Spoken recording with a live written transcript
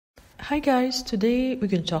Hi guys, today we're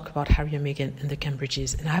going to talk about Harry and Meghan and the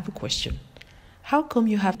Cambridges, and I have a question. How come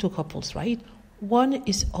you have two couples, right? One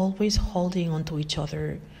is always holding on to each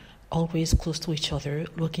other, always close to each other,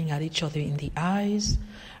 looking at each other in the eyes.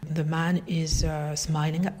 The man is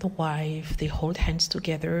smiling at the wife, they hold hands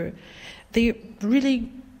together. They're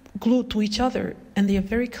really glued to each other and they are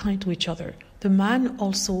very kind to each other. The man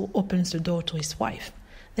also opens the door to his wife.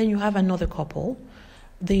 Then you have another couple.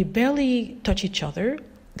 They barely touch each other.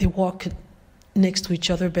 They walk next to each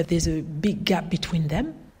other, but there's a big gap between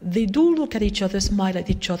them. They do look at each other, smile at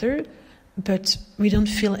each other, but we don't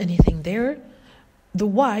feel anything there. The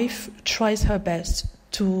wife tries her best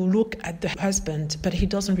to look at the husband, but he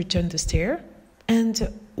doesn't return the stare. And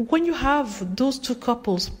when you have those two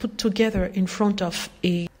couples put together in front of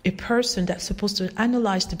a person that's supposed to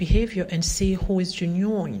analyze the behavior and see who is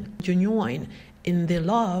genuine in their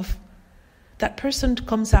love, that person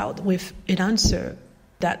comes out with an answer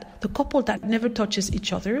that the couple that never touches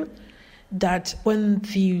each other, that when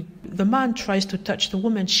the man tries to touch the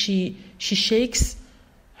woman, she shakes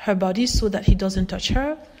her body so that he doesn't touch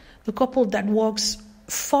her. The couple that walks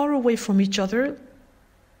far away from each other,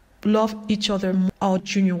 love each other, are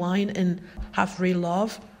genuine and have real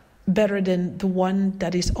love, better than the one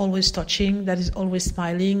that is always touching, that is always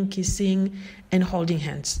smiling, kissing, and holding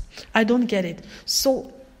hands. I don't get it.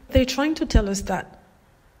 So they're trying to tell us that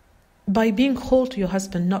by being cold to your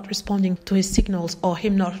husband, not responding to his signals, or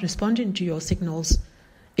him not responding to your signals,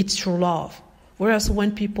 it's true love. Whereas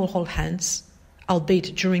when people hold hands,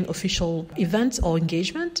 albeit during official events or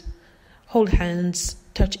engagement, hold hands,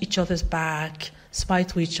 touch each other's back, smile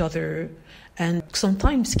to each other, and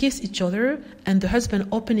sometimes kiss each other, and the husband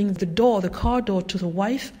opening the door, the car door to the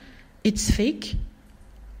wife, it's fake.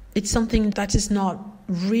 It's something that is not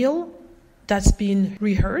real, that's been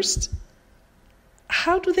rehearsed.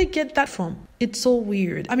 How do they get that from? It's so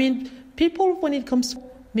weird. I mean, people, when it comes to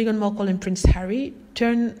Meghan Markle and Prince Harry,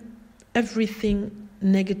 turn everything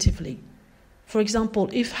negatively. For example,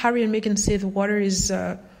 if Harry and Meghan say the water is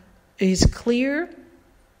clear,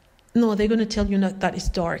 no, they're going to tell you that it's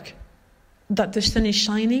dark. That the sun is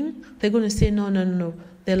shining, they're going to say, no.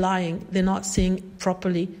 They're lying. They're not seeing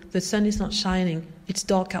properly. The sun is not shining. It's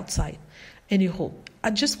dark outside. Anyhow,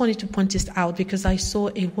 I just wanted to point this out because I saw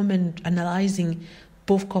a woman analyzing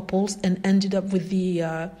both couples and ended up with the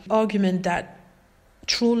argument that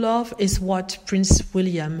true love is what Prince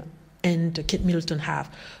William and Kate Middleton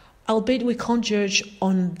have. Albeit we can't judge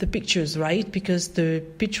on the pictures, right? Because the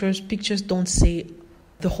pictures don't say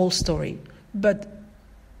the whole story. But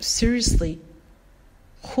seriously,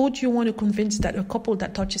 who do you want to convince that a couple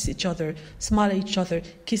that touches each other, smile at each other,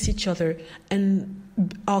 kiss each other, and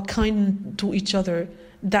are kind to each other,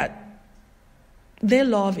 that their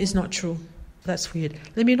love is not true? That's weird.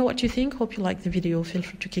 Let me know what you think. Hope you like the video. Feel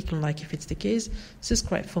free to click on like if it's the case.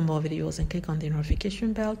 Subscribe for more videos and click on the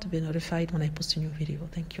notification bell to be notified when I post a new video.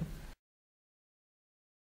 Thank you.